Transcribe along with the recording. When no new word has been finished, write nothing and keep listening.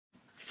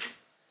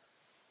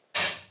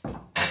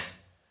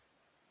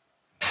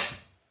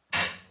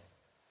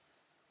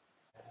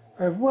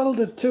I've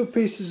welded two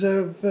pieces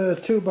of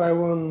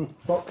 2x1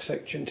 box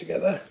section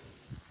together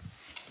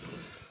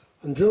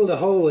and drilled a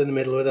hole in the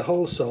middle with a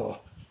hole saw.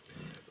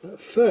 At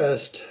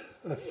first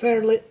I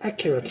fairly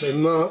accurately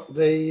marked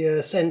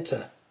the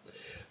centre,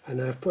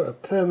 and I've put a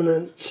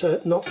permanent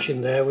notch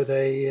in there with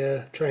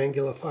a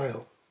triangular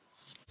file.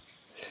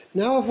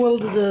 Now I've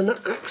welded an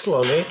axle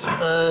on it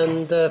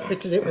and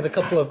fitted it with a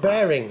couple of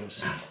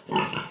bearings.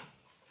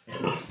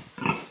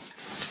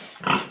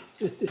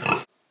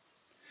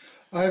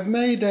 I've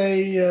made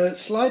a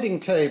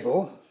sliding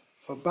table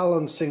for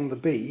balancing the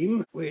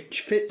beam, which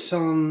fits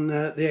on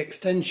the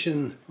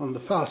extension on the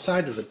far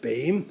side of the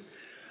beam,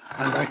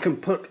 and I can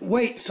put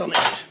weights on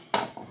it.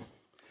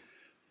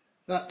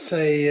 That's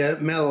a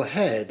Mel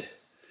head,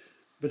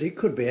 but it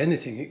could be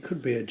anything. It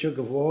could be a jug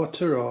of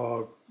water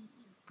or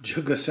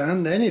jug of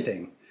sand,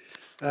 anything.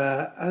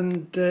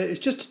 It's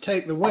just to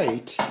take the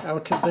weight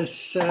out of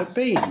this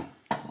beam.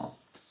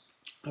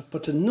 I've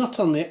put a nut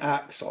on the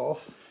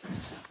axle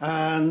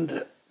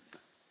and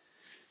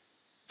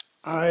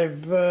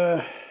I've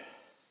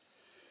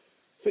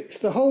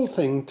fixed the whole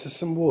thing to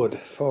some wood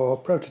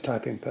for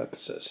prototyping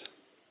purposes.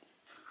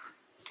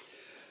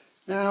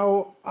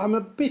 Now, I'm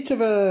a bit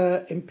of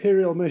a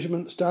imperial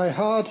measurements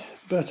diehard,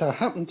 but I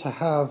happen to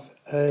have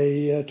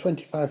a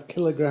 25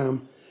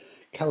 kilogram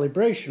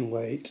calibration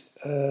weight,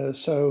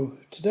 so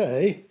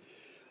today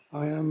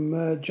I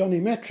am Johnny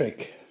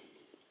Metric.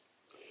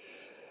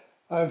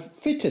 I've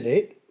fitted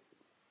it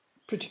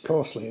pretty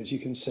coarsely, as you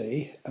can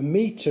see, a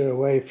metre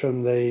away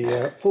from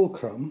the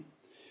fulcrum,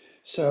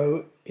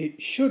 so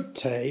it should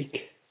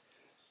take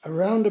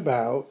around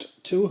about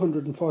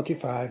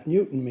 245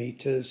 Newton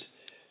meters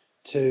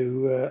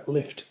to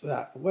lift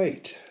that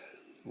weight.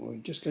 We're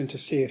just going to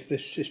see if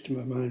this system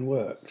of mine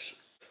works.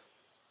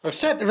 I've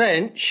set the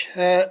wrench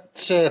at,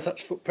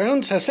 that's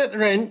foot-pounds, I've set the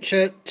wrench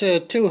at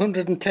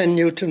 210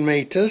 Newton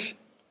meters.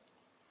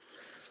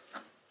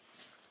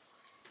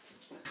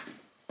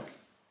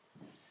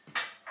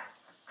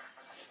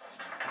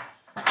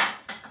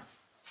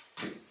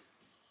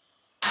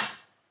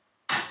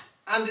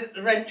 And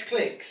the wrench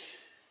clicks.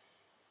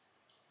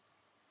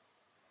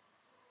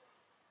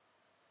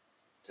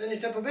 Turn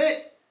it up a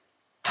bit.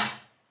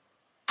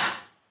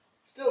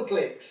 Still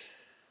clicks.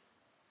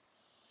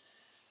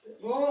 A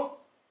bit more.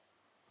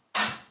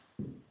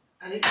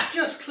 And it's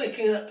just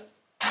clicking up,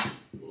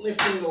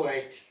 lifting the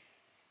weight.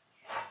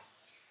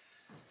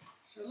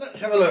 So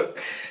let's have a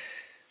look.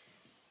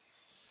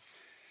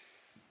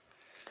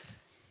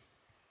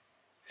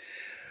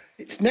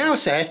 It's now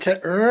set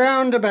at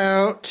around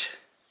about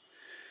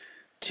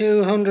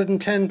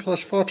 210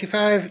 plus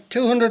 45,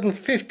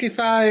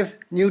 255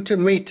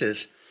 Newton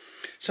meters.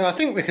 So I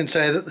think we can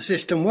say that the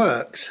system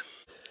works.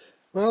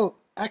 Well,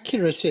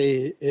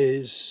 accuracy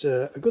is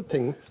a good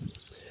thing,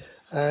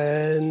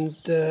 and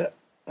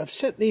I've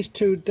set these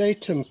two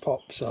datum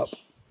pops up.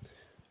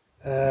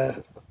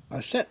 I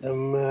set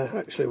them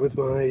actually with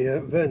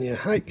my vernier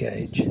height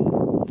gauge,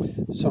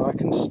 so I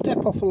can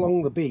step off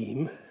along the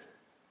beam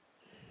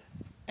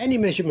any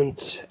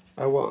measurement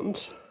I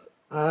want.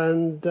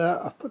 And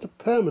I've put a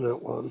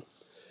permanent one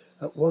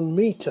at 1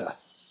 metre.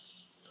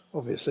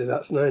 Obviously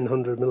that's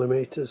 900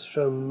 millimeters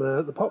from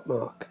the pop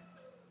mark.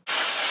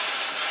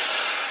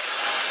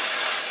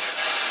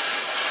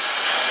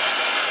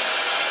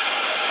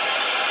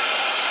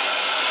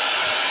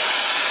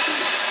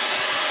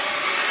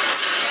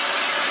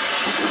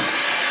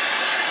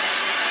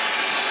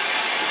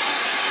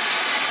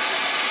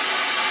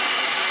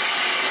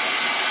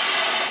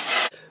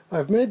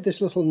 I've made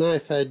this little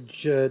knife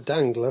edge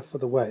dangler for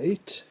the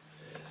weight,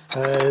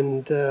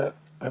 and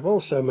I've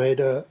also made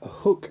a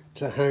hook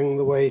to hang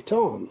the weight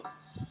on.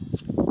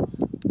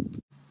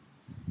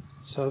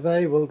 So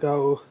they will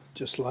go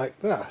just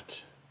like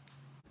that.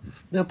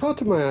 Now,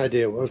 part of my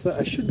idea was that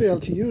I should be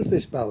able to use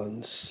this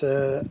balance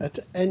at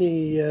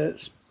any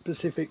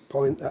specific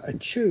point that I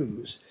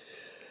choose.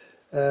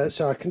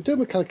 So I can do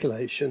my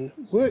calculation,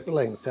 work the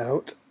length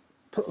out,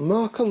 put a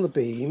mark on the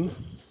beam,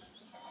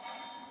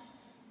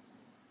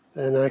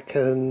 then I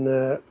can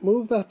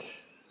move that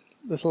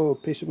little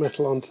piece of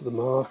metal onto the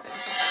mark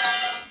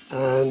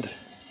and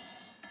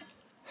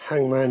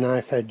hang my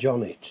knife edge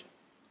on it.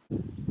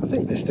 I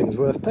think this thing's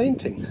worth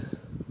painting.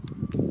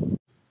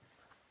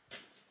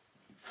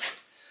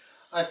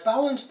 I've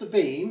balanced the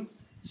beam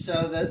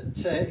so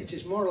that it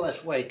is more or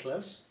less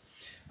weightless.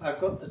 I've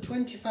got the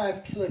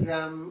 25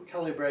 kilogram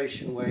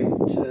calibration weight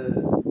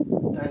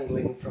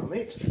dangling from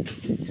it,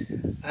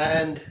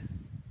 and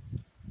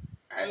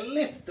I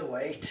lift the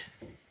weight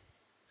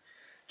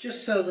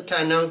just so that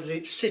I know that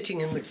it's sitting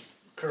in the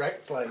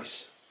correct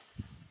place.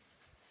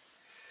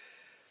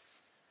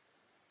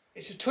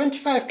 It's a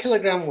 25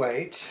 kilogram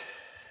weight,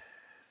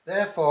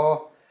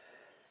 therefore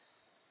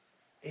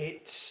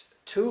it's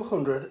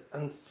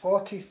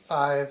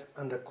 245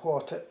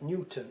 1/4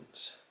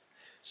 newtons.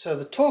 So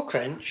the torque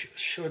wrench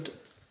should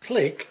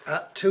click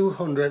at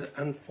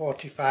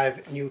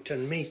 245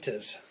 Newton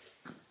meters.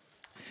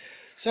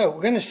 So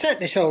we're going to set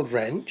this old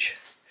wrench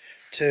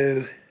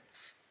to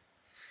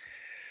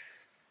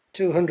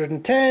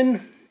 210,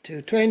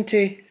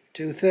 220,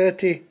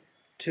 230,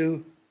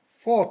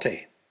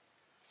 240,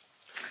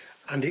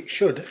 and it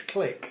should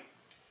click.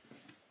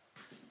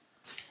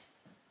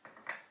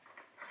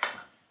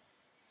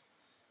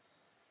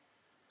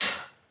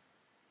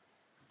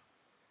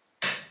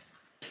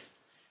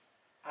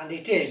 And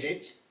it is,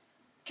 it's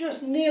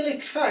just nearly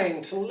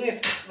trying to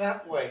lift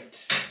that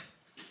weight.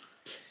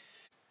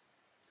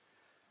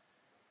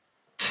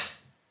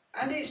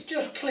 And it's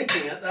just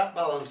clicking at that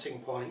balancing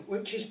point,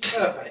 which is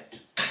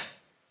perfect.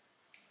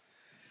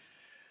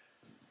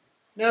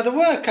 Now the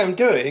work I'm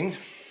doing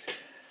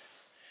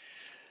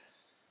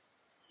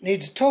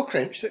needs a torque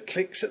wrench that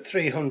clicks at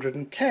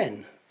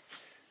 310.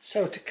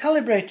 So to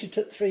calibrate it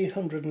at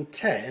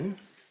 310,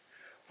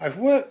 I've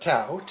worked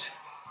out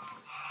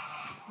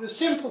the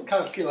simple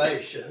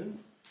calculation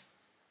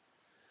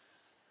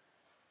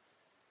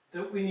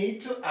that we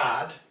need to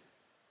add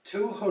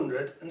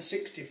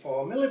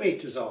 264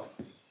 millimeters on.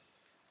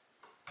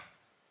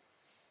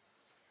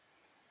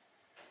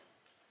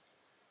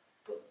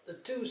 Put the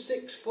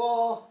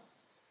 264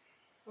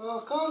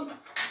 mark on.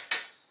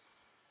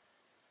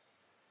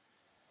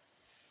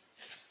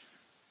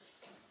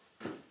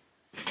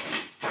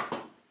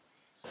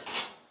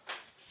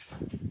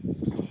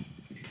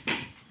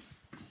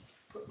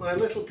 Put my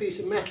little piece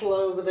of metal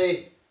over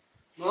the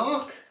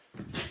mark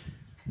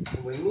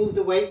and we move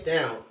the weight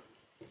down.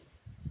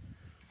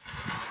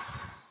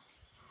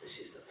 This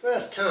is the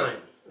first time.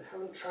 We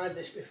haven't tried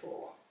this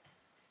before.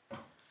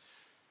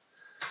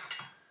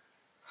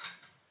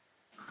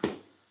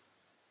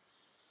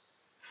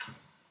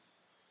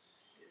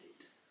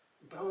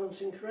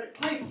 Balancing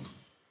correctly.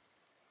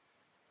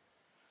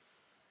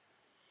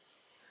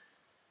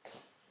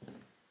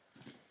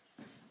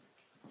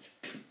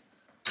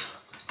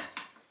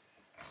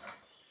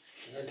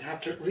 I'm going to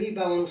have to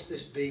rebalance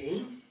this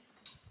beam.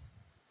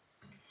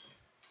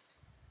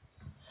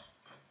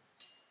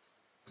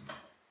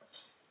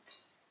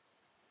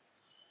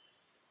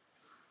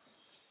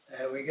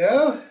 There we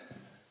go.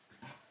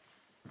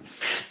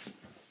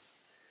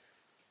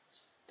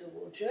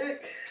 Double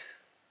check.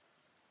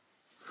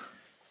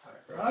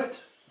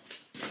 Right,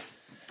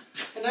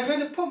 and I'm going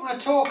to put my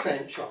torque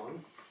wrench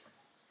on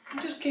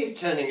and just keep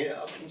turning it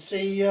up and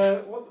see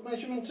what the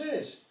measurement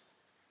is.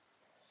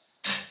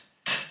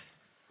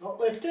 Not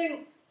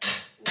lifting,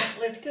 not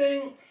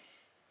lifting.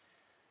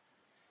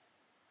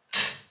 A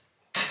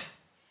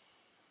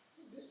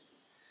bit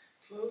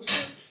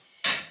closer.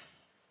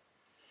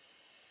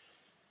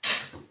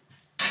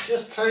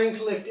 Just trying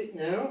to lift it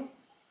now.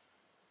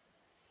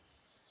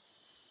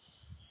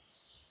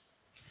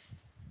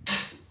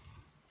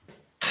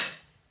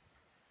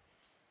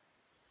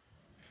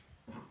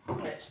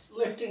 It's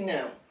lifting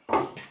now.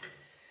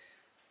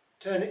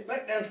 Turn it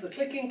back down to the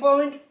clicking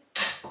point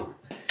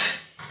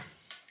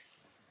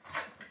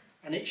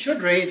and it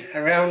should read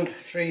around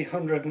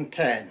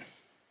 310.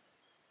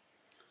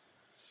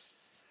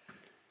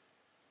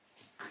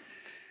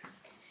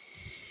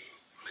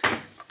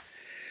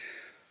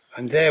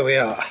 And there we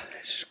are.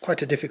 It's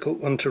quite a difficult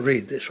one to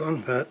read, this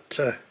one, but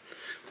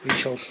we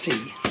shall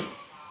see.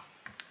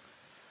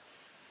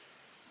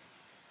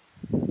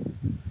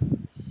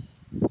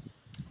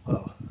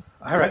 Well,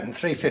 I reckon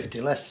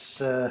 350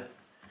 less, less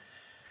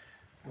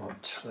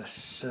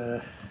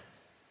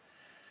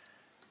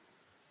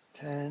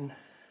 10,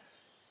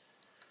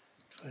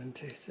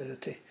 20,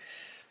 30,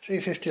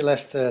 350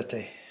 less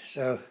 30.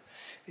 So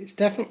it's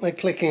definitely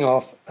clicking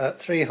off at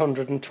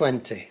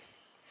 320,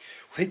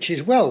 which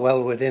is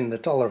well within the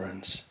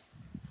tolerance.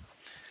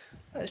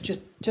 Let's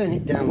just turn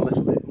it down a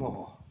little bit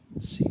more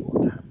and see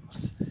what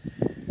happens.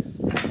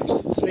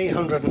 It's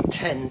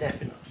 310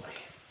 definitely.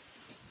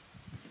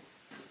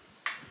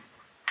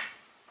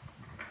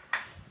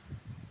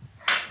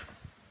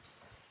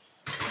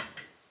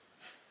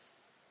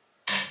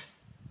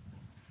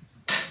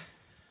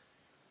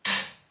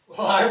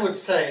 Well, I would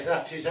say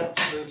that is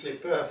absolutely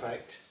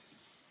perfect.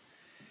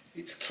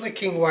 It's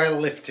clicking while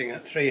lifting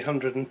at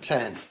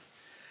 310.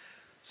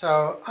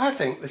 So I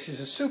think this is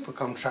a super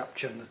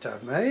contraption that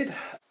I've made.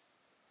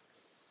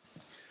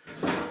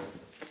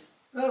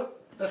 Well,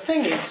 the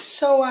thing is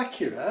so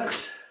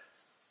accurate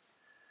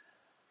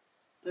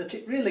that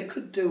it really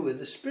could do with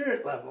the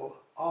spirit level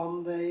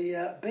on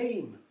the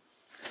beam,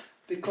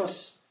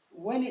 because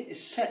when it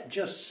is set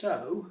just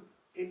so,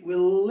 it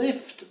will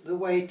lift the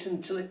weight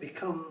until it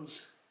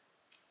becomes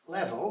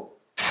level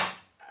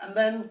and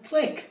then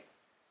click.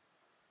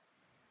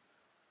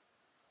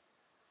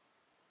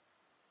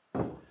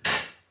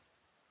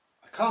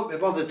 I can't be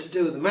bothered to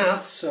do the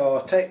maths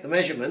or take the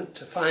measurement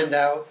to find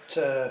out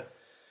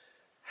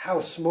how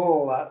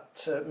small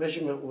that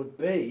measurement would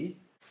be.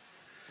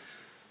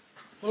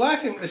 Well, I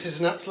think this is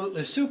an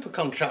absolutely super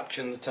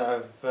contraption that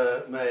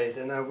I've made,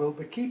 and I will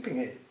be keeping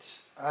it.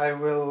 I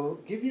will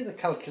give you the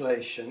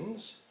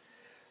calculations,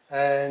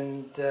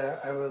 and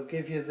I will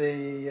give you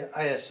the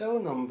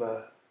ISO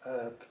number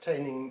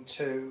pertaining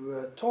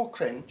to torque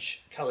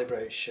wrench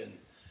calibration.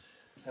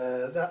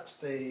 That's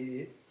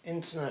the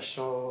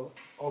International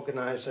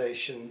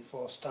Organisation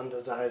for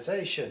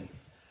Standardisation,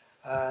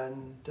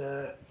 and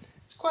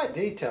it's quite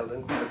detailed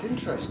and quite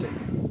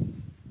interesting.